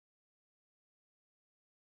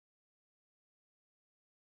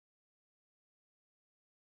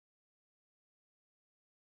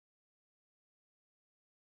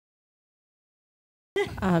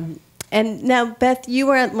And now, Beth, you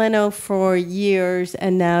were at Leno for years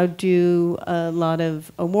and now do a lot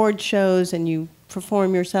of award shows and you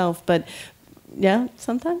perform yourself, but yeah,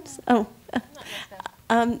 sometimes? Oh.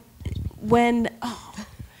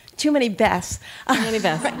 Too many Beths. Too many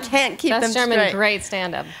Beths. Can't keep them straight. Beth Sherman, great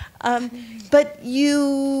stand-up. But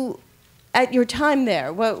you, at your time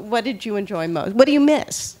there, what did you enjoy most? What do you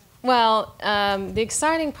miss? Well, the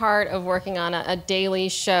exciting part of working on a daily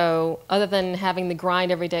show, other than having the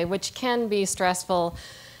grind every day, which can be stressful,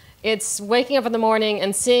 it's waking up in the morning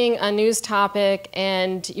and seeing a news topic,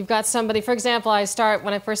 and you've got somebody, for example,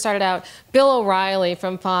 when I first started out, Bill O'Reilly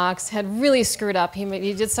from Fox had really screwed up.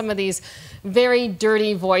 He did some of these very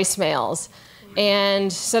dirty voicemails.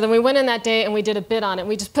 And so then we went in that day and we did a bit on it.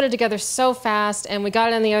 We just put it together so fast, and we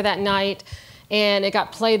got it in the air that night, and it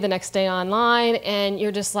got played the next day online, and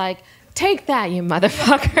you're just like, take that, you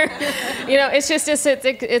motherfucker. You know, it's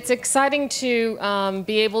exciting to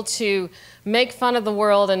be able to make fun of the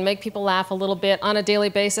world and make people laugh a little bit on a daily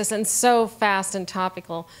basis, and so fast and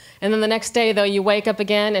topical. And then the next day, though, you wake up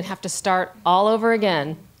again and have to start all over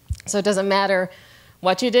again. So it doesn't matter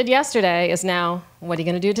what you did yesterday is now, what are you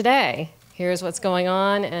going to do today? Here's what's going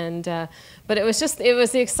on. And but it was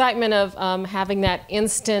the excitement of having that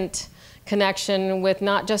instant connection with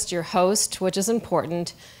not just your host, which is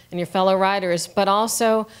important, and your fellow writers, but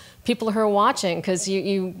also people who are watching, because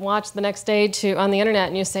you watch the next day on the internet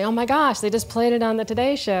and you say, oh my gosh, they just played it on the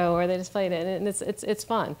Today Show, or they just played it, and it's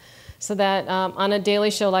fun. So that on a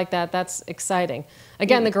daily show like that, that's exciting.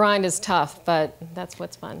 Again, the grind is tough, but that's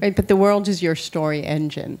what's fun. Right, but the world is your story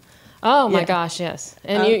engine. Oh my gosh, yes.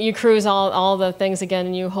 And you cruise all the things again,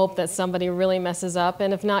 and you hope that somebody really messes up,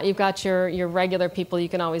 and if not, you've got your regular people you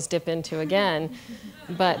can always dip into again.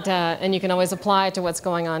 But and you can always apply it to what's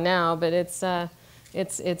going on now, but it's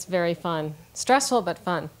very fun. Stressful, but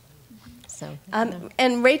fun. So,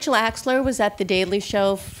 and Rachel Axler was at The Daily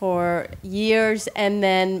Show for years and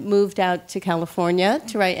then moved out to California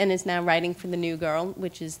to write, and is now writing for The New Girl,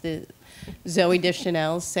 which is the Zooey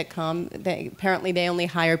Deschanel's sitcom. Apparently they only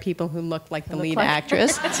hire people who look like the lead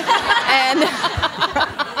actress. And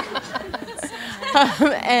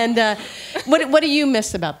what do you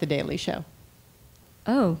miss about The Daily Show?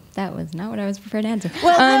 Oh, that was not what I was prepared to answer.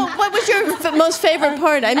 Well, what was your most favorite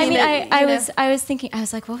part? I was thinking, I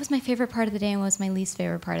was like, what was my favorite part of the day and what was my least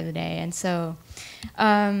favorite part of the day? And so,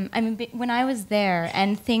 when I was there,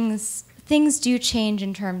 and things do change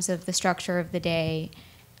in terms of the structure of the day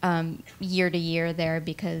year to year there,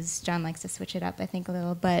 because John likes to switch it up, I think, a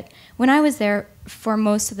little. But when I was there, for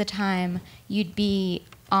most of the time, you'd be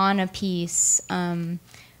on a piece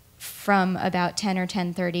from about 10 or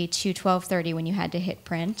 10:30 to 12:30 when you had to hit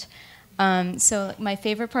print. So my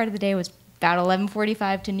favorite part of the day was about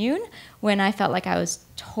 11:45 to noon, when I felt like I was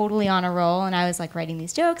totally on a roll, and I was like writing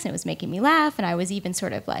these jokes, and it was making me laugh, and I was even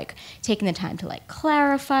sort of like taking the time to like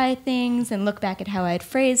clarify things and look back at how I had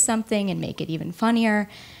phrased something and make it even funnier.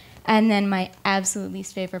 And then my absolute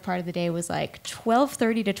least favorite part of the day was like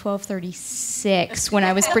 12:30 to 12:36, when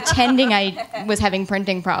I was pretending I was having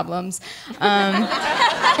printing problems, and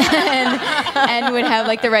would have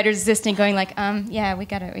like the writer's assistant going like, yeah, we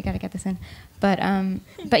gotta get this in. But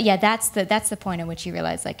yeah, that's the point at which you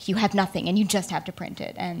realize like you have nothing and you just have to print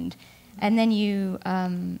it, and then you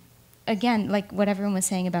again, like what everyone was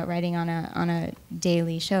saying about writing on a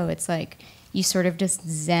daily show, it's like you sort of just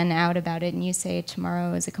zen out about it, and you say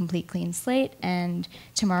tomorrow is a complete clean slate, and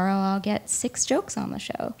tomorrow I'll get 6 jokes on the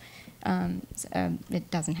show.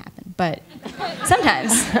 It doesn't happen, but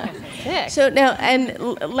sometimes. So now, and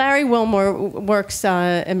Larry Wilmore works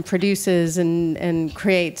and produces and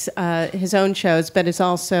creates his own shows, but is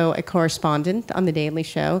also a correspondent on The Daily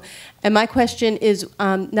Show. And my question is,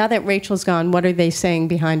 now that Rachel's gone, what are they saying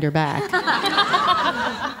behind her back?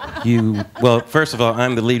 Well, first of all,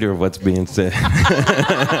 I'm the leader of what's being said.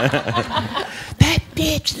 That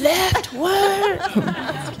bitch left. What?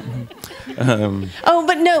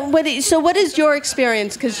 But no. So what is your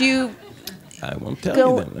experience? Because you. I won't tell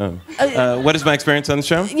you then. What is my experience on the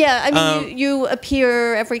show? Yeah, I mean, you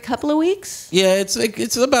appear every couple of weeks? Yeah,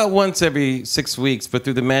 it's about once every 6 weeks, but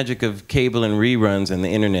through the magic of cable and reruns and the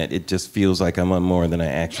internet, it just feels like I'm on more than I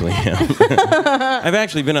actually am. I've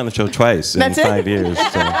actually been on the show twice in 5 years, so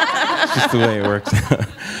it's just the way it works out.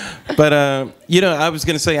 But, I was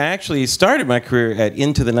going to say, I actually started my career at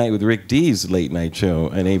Into the Night with Rick Dees late night show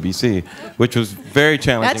on ABC, which was very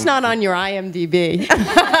challenging. That's not on your IMDb.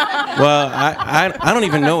 Well, I don't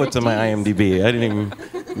even know what's on my IMDb. I didn't even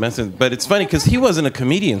mess with it. But it's funny, because he wasn't a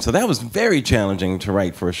comedian, so that was very challenging to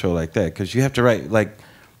write for a show like that, because you have to write, like,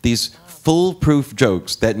 these foolproof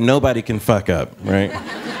jokes that nobody can fuck up, right?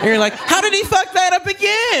 And you're like, how did he fuck that up up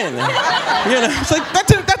again. It's like,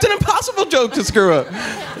 that's an impossible joke to screw up.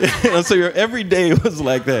 So every day was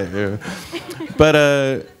like that.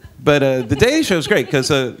 But the Daily Show is great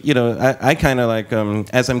because, I kind of like,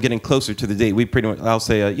 as I'm getting closer to the date, I'll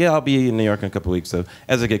say, yeah, I'll be in New York in a couple of weeks. So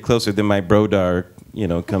as I get closer, then my brodar,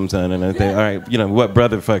 comes on and I think, all right, what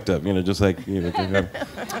brother fucked up, just like,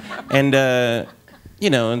 and,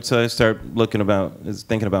 and so I start thinking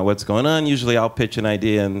about what's going on. Usually I'll pitch an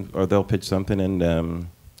idea or they'll pitch something and,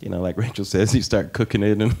 like Rachel says, you start cooking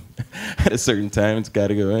it and at a certain time it's got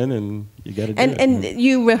to go in and you got to do it. And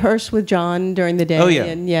you rehearse with Jon during the day? Oh, yeah.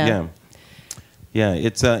 And yeah.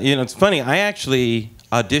 It's, it's funny. I actually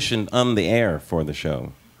auditioned on the air for the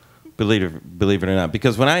show, believe it or not.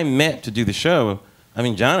 Because when I met to do the show,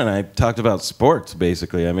 Jon and I talked about sports,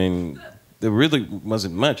 basically. There really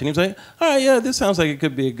wasn't much. And he was like, all right, yeah, this sounds like it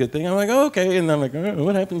could be a good thing. I'm like, oh, okay. And I'm like, oh,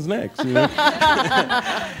 what happens next?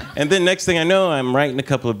 And then next thing I know, I'm writing a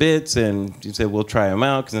couple of bits, and he said, we'll try them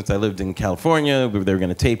out. 'Cause since I lived in California, they were going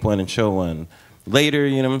to tape one and show one later,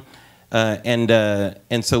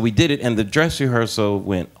 And so we did it, and the dress rehearsal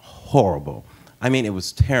went horrible. It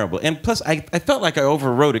was terrible. And plus, I felt like I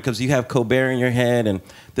overwrote it because you have Colbert in your head, and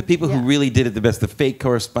the people who really did it the best, the fake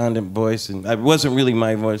correspondent voice, and it wasn't really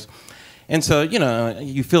my voice. And so,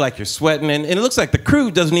 you feel like you're sweating, and it looks like the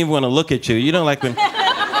crew doesn't even want to look at you. Like when,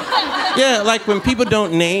 like when people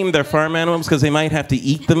don't name their farm animals because they might have to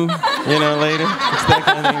eat them, later. It's that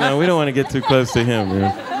kind of thing. No, we don't want to get too close to him.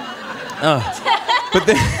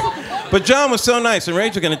 But Jon was so nice, and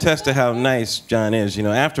Rachel can attest to how nice Jon is.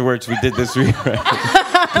 Afterwards we did this rewrite.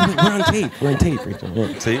 We're on tape, Rachel.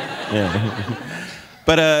 Yeah, see? Yeah.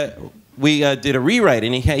 But we did a rewrite,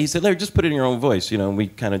 and he said, Larry, just put it in your own voice. And we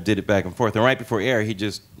kind of did it back and forth. And right before air, he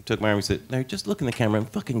just took my arm and said, Larry, just look in the camera and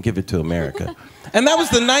fucking give it to America. And that was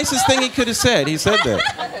the nicest thing he could have said. He said that.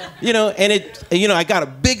 And I got a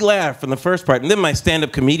big laugh from the first part. And then my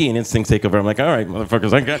stand-up comedian instincts take over. I'm like, all right,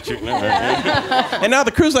 motherfuckers, I got you. And now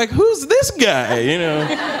the crew's like, who's this guy?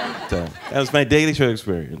 So that was my Daily Show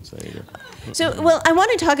experience. So, well, I want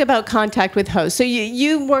to talk about contact with hosts. So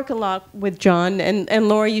you work a lot with Jon, and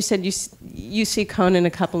Laurie, you said you see Conan a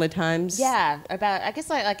couple of times. Yeah, about, I guess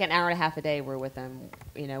like an hour and a half a day we're with him.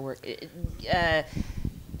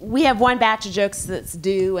 We have one batch of jokes that's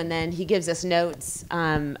due, and then he gives us notes,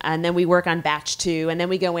 and then we work on batch 2, and then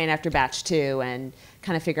we go in after batch 2 and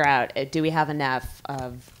kind of figure out, do we have enough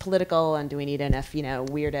of political, and do we need enough,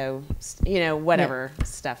 weirdo, whatever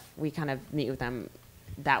stuff. We kind of meet with them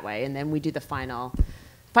that way, and then we do the final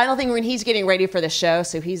thing when he's getting ready for the show.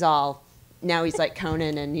 So he's like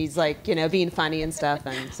Conan, and he's like being funny and stuff,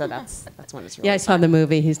 and so that's when it's really I saw the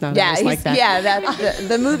movie. He's not always like that. Yeah, that's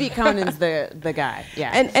the movie. Conan's the guy.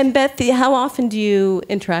 Yeah. And Beth, how often do you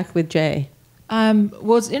interact with Jay?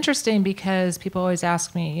 Well, it's interesting because people always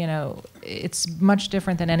ask me, it's much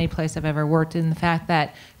different than any place I've ever worked in the fact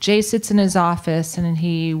that Jay sits in his office and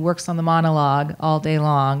he works on the monologue all day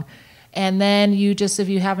long. And then if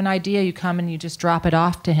you have an idea, you come and you just drop it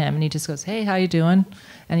off to him, and he just goes, "Hey, how you doing?"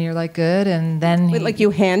 And you're like, "Good." And then you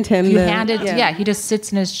hand him. He just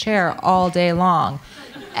sits in his chair all day long,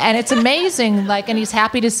 and it's amazing. And he's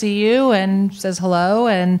happy to see you and says hello,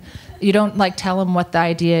 and you don't tell him what the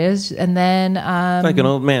idea is, and then like an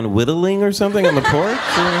old man whittling or something on the porch.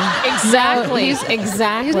 Exactly.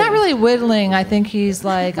 Exactly. He's not really whittling. I think he's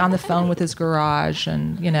on the phone with his garage,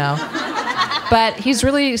 and But he's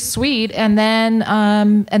really sweet, and then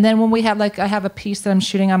when we have I have a piece that I'm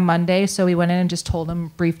shooting on Monday, so we went in and just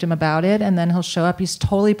briefed him about it, and then he'll show up. He's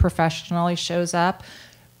totally professional. He shows up.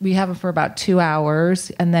 We have him for about 2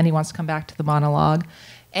 hours, and then he wants to come back to the monologue,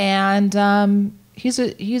 and he's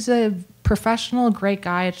a professional, great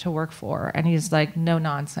guy to work for, and he's no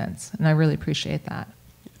nonsense, and I really appreciate that.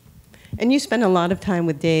 And you spent a lot of time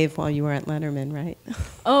with Dave while you were at Letterman, right?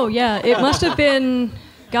 Oh yeah, it must have been,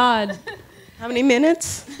 God. How many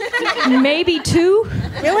minutes? Maybe 2.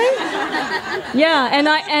 Really? Yeah, and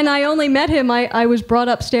I only met him. I was brought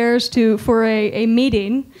upstairs for a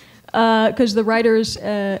meeting because the writers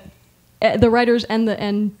and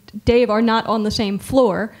Dave are not on the same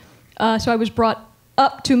floor. So I was brought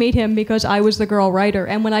up to meet him because I was the girl writer.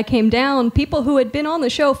 And when I came down, people who had been on the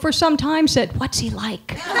show for some time said, "What's he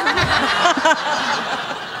like?"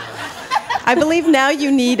 I believe now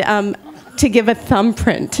you need to give a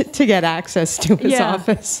thumbprint to get access to his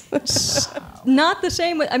office. Not the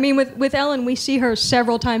same with Ellen. We see her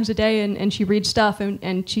several times a day, and she reads stuff,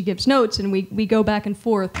 and she gives notes, and we go back and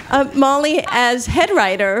forth. Molly, as head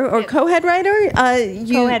writer or co-head writer,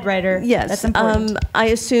 co-head writer. Yes, that's important. I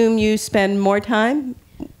assume you spend more time.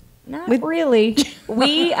 Not really.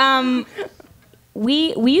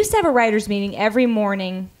 we used to have a writers' meeting every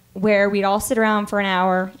morning where we'd all sit around for an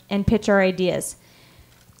hour and pitch our ideas.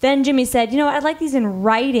 Then Jimmy said, you know what, I'd like these in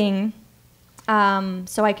writing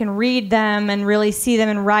so I can read them and really see them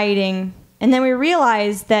in writing. And then we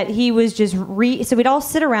realized that he was just so we'd all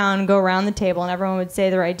sit around and go around the table and everyone would say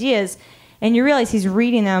their ideas. And you realize he's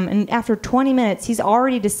reading them, and after 20 minutes, he's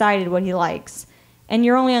already decided what he likes. And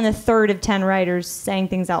you're only on the third of 10 writers saying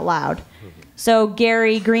things out loud. So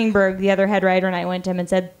Gary Greenberg, the other head writer, and I went to him and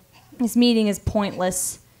said, this meeting is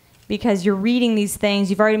pointless because you're reading these things,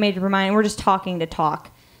 you've already made your mind, and we're just talking to talk.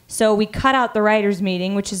 So we cut out the writers'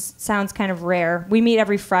 meeting, which sounds kind of rare. We meet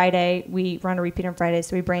every Friday. We run a repeat on Fridays,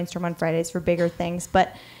 so we brainstorm on Fridays for bigger things.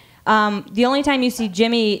 But the only time you see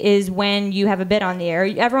Jimmy is when you have a bit on the air.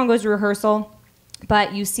 Everyone goes to rehearsal,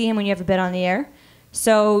 but you see him when you have a bit on the air.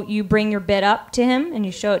 So you bring your bit up to him and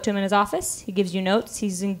you show it to him in his office. He gives you notes.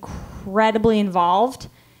 He's incredibly involved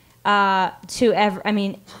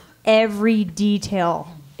every detail.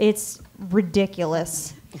 It's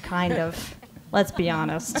ridiculous, kind of. Let's be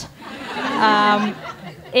honest.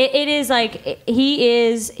 It is like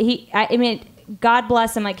I mean, God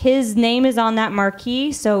bless him. Like, his name is on that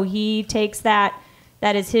marquee, so he takes that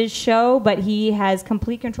is his show, but he has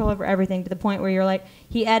complete control over everything to the point where you're like,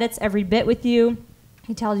 he edits every bit with you.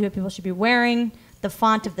 He tells you what people should be wearing, the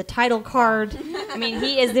font of the title card. I mean,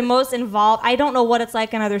 he is the most involved. I don't know what it's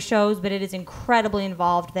like on other shows, but it is incredibly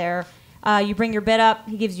involved there. You bring your bit up,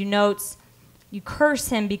 he gives you notes. You curse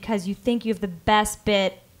him because you think you have the best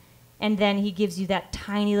bit, and then he gives you that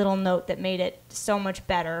tiny little note that made it so much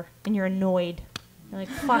better, and you're annoyed. You're like,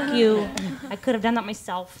 fuck you. I could have done that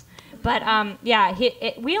myself. But yeah,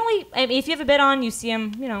 if you have a bit on, you see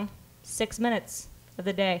him, 6 minutes of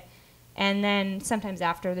the day. And then sometimes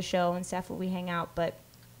after the show and stuff, we hang out. But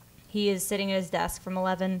he is sitting at his desk from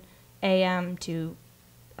 11 a.m. to,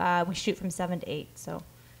 we shoot from 7 to 8, so.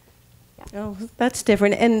 Yeah. Oh, that's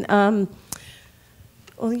different. And,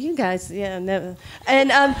 well, you guys, yeah, no.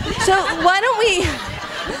 And so why don't we,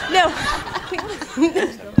 no.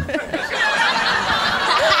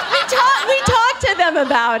 we talked to them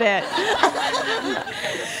about it.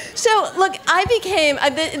 So, look,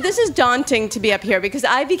 this is daunting to be up here because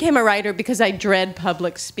I became a writer because I dread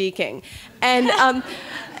public speaking.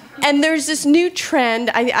 And there's this new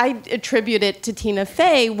trend, I attribute it to Tina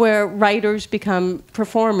Fey, where writers become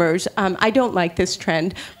performers. I don't like this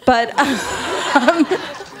trend, but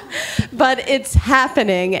it's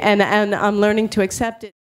happening, and I'm learning to accept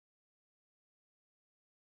it.